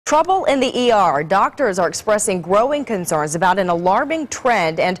Trouble in the ER. Doctors are expressing growing concerns about an alarming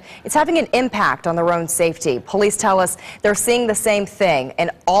trend, and it's having an impact on their own safety. Police tell us they're seeing the same thing, and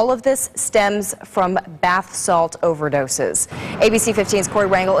all of this stems from bath salt overdoses. ABC 15's Corey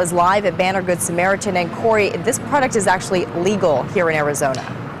Rangel is live at Banner Good Samaritan. And Corey, this product is actually legal here in Arizona.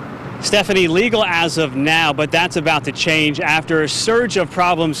 Stephanie, legal as of now, but that's about to change after a surge of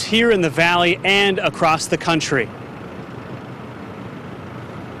problems here in the valley and across the country.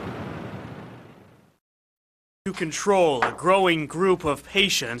 To control a growing group of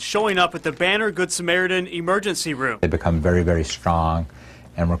patients showing up at the Banner Good Samaritan emergency room. They become very, very strong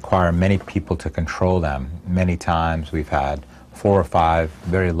and require many people to control them. Many times we've had 4 or 5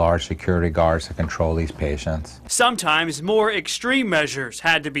 very large security guards to control these patients. Sometimes more extreme measures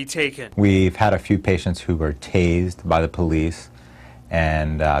had to be taken. We've had a few patients who were tased by the police,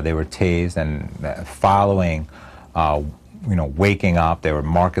 and they were tased, and following waking up, they were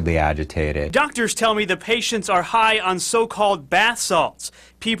markedly agitated. Doctors tell me the patients are high on so-called bath salts.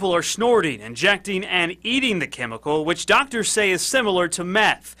 People are snorting, injecting, and eating the chemical, which doctors say is similar to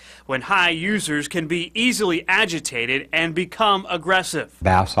meth, when high users can be easily agitated and become aggressive.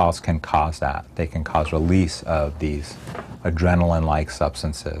 Bath salts can cause that. They can cause release of these adrenaline-like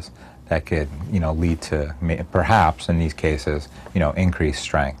substances that could, lead to, perhaps in these cases, increased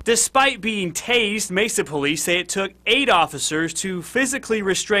strength. Despite being tased, Mesa police say it took 8 officers to physically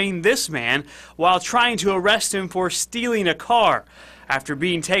restrain this man while trying to arrest him for stealing a car. After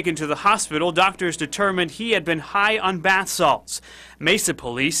being taken to the hospital, doctors determined he had been high on bath salts. Mesa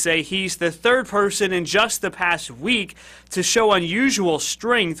police say he's the 3rd person in just the past week to show unusual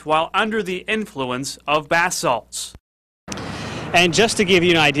strength while under the influence of bath salts. And just to give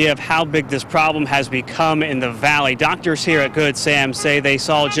you an idea of how big this problem has become in the valley, doctors here at Good Sam say they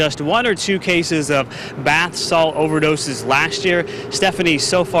saw just 1 or 2 cases of bath salt overdoses last year. Stephanie,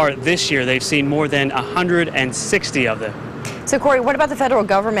 so far this year, they've seen more than 160 of them. So, Corey, what about the federal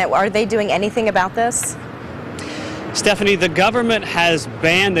government? Are they doing anything about this? Stephanie, the government has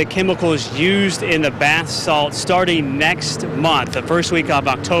banned the chemicals used in the bath salt starting next month, the first week of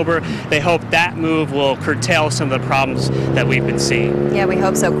October. They hope that move will curtail some of the problems that we've been seeing. Yeah, we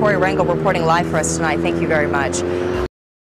hope so. Corey Rangel reporting live for us tonight. Thank you very much.